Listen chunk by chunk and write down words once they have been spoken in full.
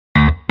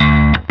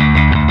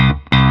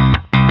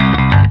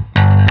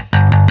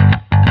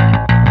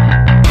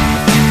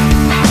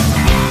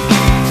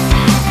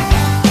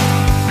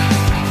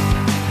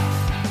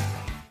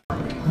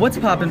What's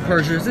poppin',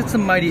 Persians? It's the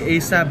mighty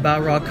ASAP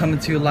Balrog coming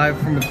to you live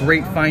from a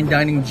great fine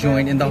dining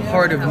joint in the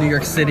heart of New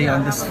York City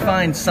on this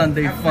fine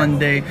Sunday fun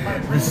day,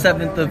 the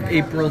 7th of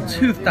April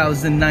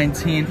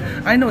 2019.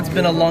 I know it's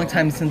been a long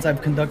time since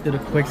I've conducted a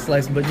quick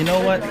slice, but you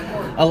know what?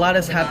 A lot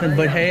has happened,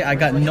 but hey, I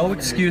got no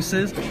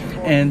excuses.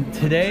 And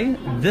today,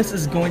 this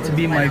is going to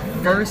be my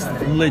first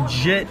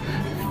legit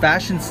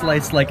fashion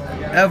slice like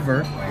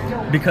ever,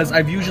 because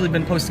I've usually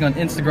been posting on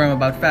Instagram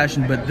about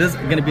fashion, but this is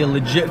going to be a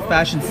legit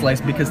fashion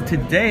slice because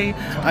today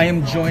I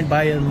am joined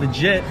by a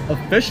legit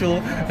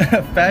official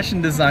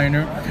fashion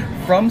designer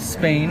from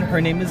Spain.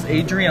 Her name is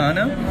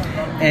Adriana,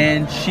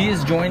 and she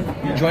is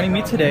joining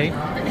me today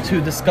to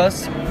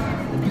discuss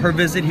her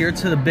visit here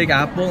to the Big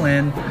Apple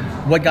and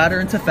what got her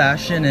into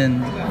fashion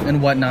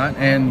and whatnot.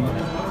 And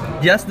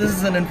yes, this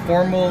is an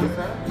informal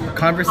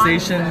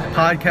conversation,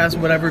 podcast,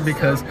 whatever,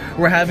 because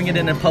we're having it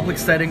in a public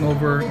setting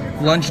over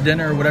lunch,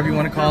 dinner, or whatever you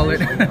want to call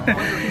it.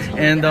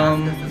 And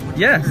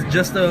yes,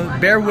 just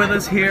bear with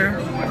us here,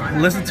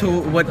 listen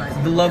to what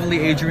the lovely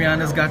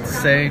Adriana's got to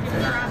say,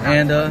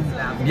 and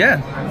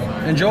yeah,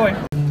 enjoy.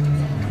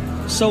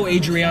 So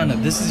Adriana,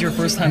 this is your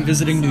first time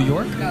visiting New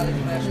York? No,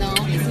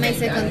 it's my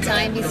second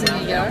time visiting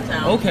New York.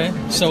 Okay,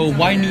 so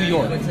why New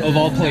York, of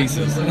all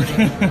places?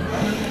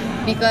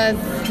 Because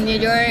New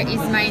York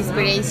is my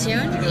inspiration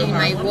in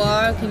my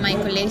work, in my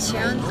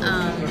collection.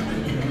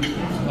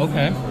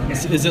 Okay.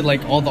 Is it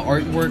like all the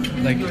artwork,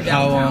 like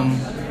how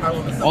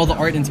all the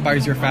art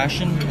inspires your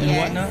fashion and Yes.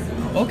 whatnot?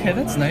 Okay,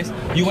 that's nice.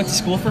 You went to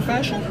school for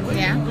fashion?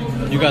 Yeah.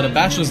 You got a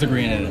bachelor's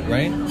degree in it,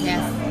 right?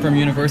 Yes. From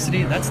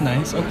university? That's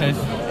nice. Okay.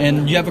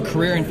 And you have a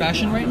career in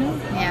fashion right now?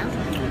 Yeah.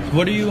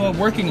 What are you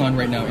working on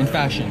right now in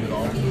fashion?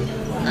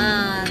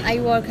 I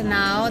work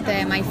now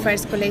my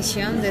first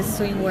collection, the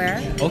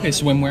swimwear. Okay,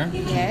 swimwear?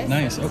 Yes.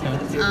 Nice, okay.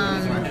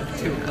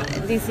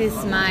 This is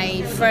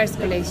my first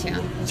collection.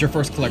 It's your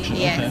first collection?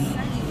 Yes. Okay.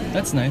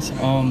 That's nice.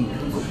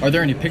 Are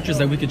there any pictures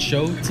that we could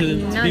show to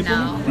No, people?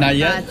 no. Not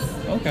yet? But,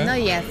 Okay.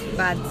 Not yet,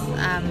 but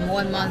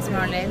 1 month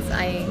more or less,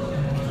 I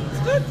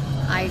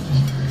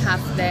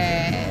have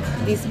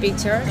this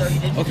picture.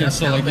 Okay,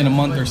 so like in a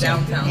month or so.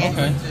 Yes.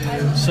 Okay.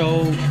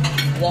 So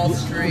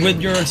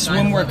with your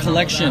swimwear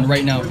collection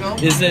right now,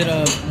 is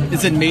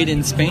it made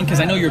in Spain? Because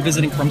I know you're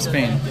visiting from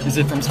Spain. Is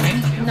it from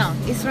Spain? No,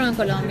 it's from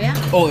Colombia.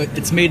 Oh,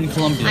 it's made in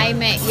Colombia.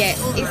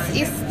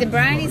 It's the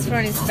brand is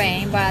from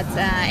Spain, but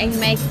I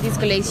make this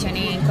collection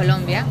in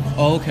Colombia.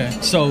 Oh, okay.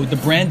 So the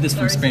brand is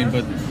from Spain,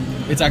 but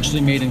it's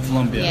actually made in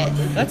Colombia. Yes.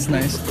 That's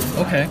nice.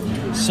 Okay.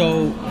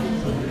 So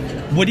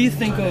what do you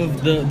think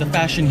of the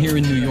fashion here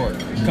in New York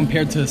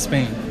compared to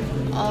Spain?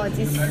 Oh,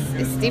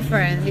 it's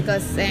different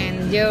because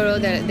in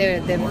Europe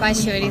the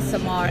fashion is so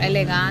more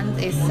elegant.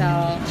 It's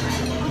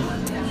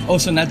Oh,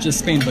 so not just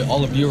Spain, but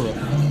all of Europe.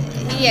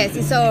 yes,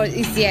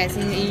 yes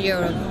in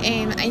Europe.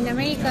 And in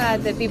America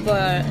the people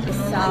is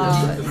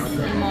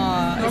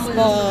more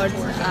sport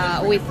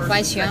with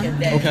fashion.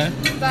 Okay.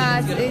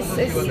 But it's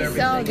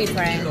so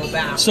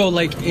different. So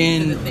like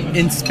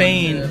in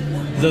Spain,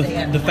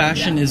 the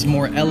fashion is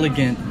more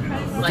elegant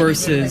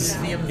versus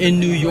in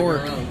New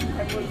York,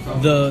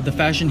 the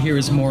fashion here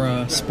is more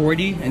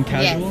sporty and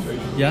casual.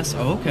 Yes.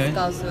 Oh, okay.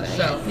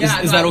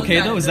 Is that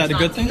okay though? Is that a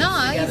good thing? No,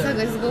 it's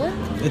good.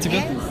 It's a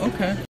good thing?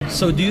 Okay.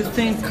 So do you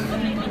think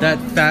that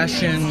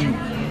fashion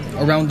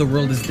around the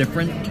world is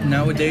different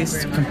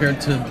nowadays compared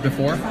to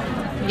before?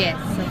 Yes,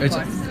 of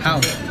course.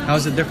 How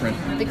is it different?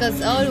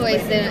 Because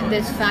always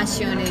the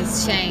fashion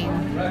is change.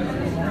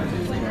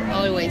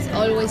 Always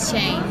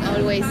change.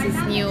 Always is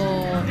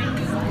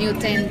new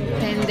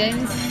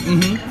tendencies.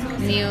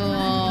 New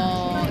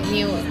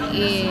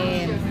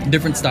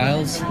Different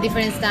styles.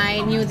 different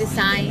style, new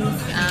designs.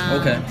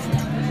 Okay.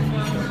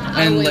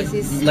 And Always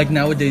is like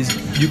nowadays,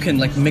 you can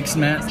like mix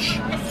match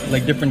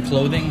like different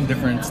clothing,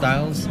 different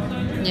styles.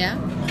 yeah.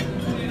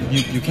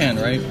 You can,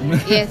 right?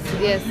 Yes.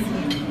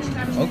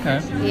 Okay.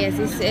 Yes,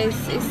 it's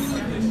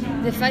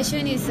the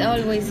fashion is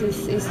always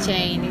is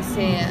change.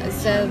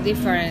 It's so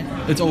different.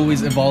 It's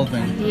always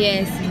evolving.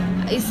 Yes,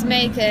 it's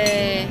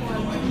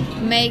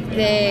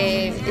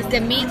it's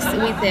the mix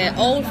with the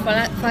old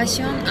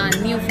fashion and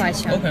new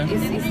fashion. Okay.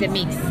 It's the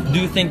mix. Do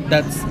you think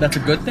that's a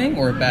good thing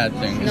or a bad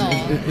thing? No,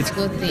 it's a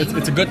good thing.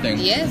 It's a good thing.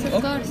 Yes,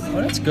 of course.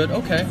 Oh, that's good.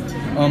 Okay.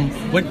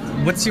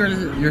 What's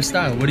your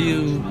style? What are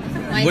you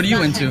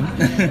into?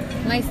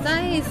 My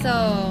style is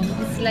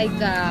it's like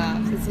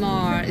it's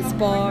more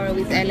sport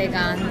with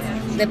elegance.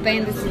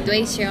 Depends the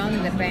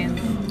situation. Depends.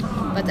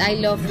 But I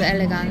love the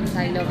elegance.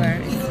 I love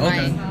her. It's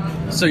Okay.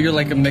 fine. So you're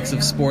like a mix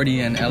of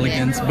sporty and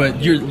elegance, Yeah. but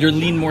you're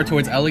lean more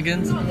towards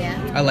elegance.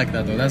 Yeah. I like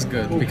that though. That's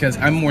good because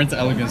I'm more into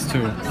elegance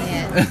too.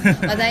 Yes.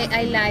 But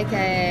I like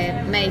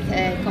make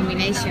a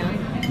combination.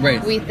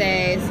 Right. With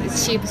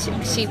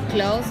cheap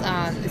clothes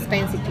and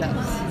expensive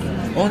clothes.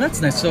 Oh,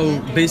 that's nice. So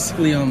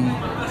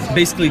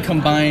basically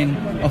combine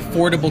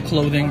affordable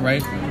clothing,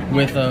 right,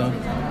 with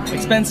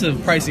expensive,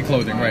 pricey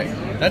clothing, right?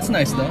 That's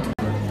nice though.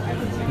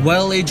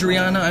 Well,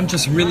 Adriana, I'm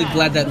just really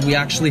glad that we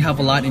actually have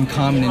a lot in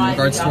common in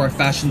regards to our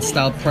fashion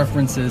style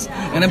preferences.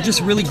 And I'm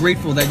just really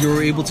grateful that you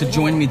were able to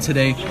join me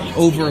today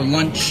over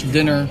lunch,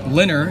 dinner,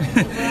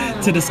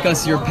 to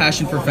discuss your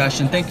passion for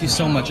fashion. Thank you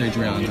so much,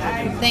 Adriana.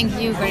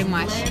 Thank you very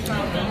much.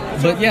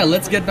 But yeah,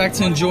 let's get back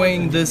to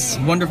enjoying this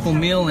wonderful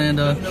meal. And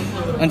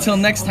until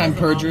next time,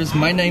 Purgers,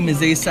 my name is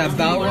ASAP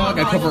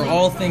Balrog. I cover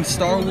all things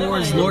Star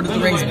Wars, Lord of the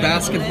Rings,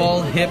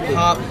 basketball,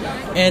 hip-hop,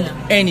 and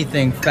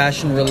anything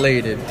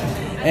fashion-related.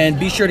 And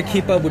be sure to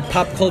keep up with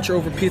Pop Culture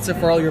Over Pizza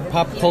for all your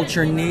pop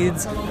culture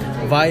needs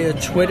via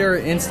Twitter,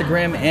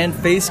 Instagram, and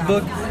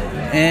Facebook.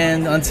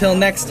 And until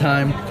next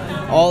time,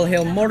 all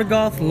hail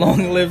Morgoth,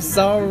 long live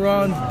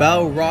Sauron,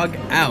 Balrog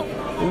out.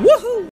 Woohoo!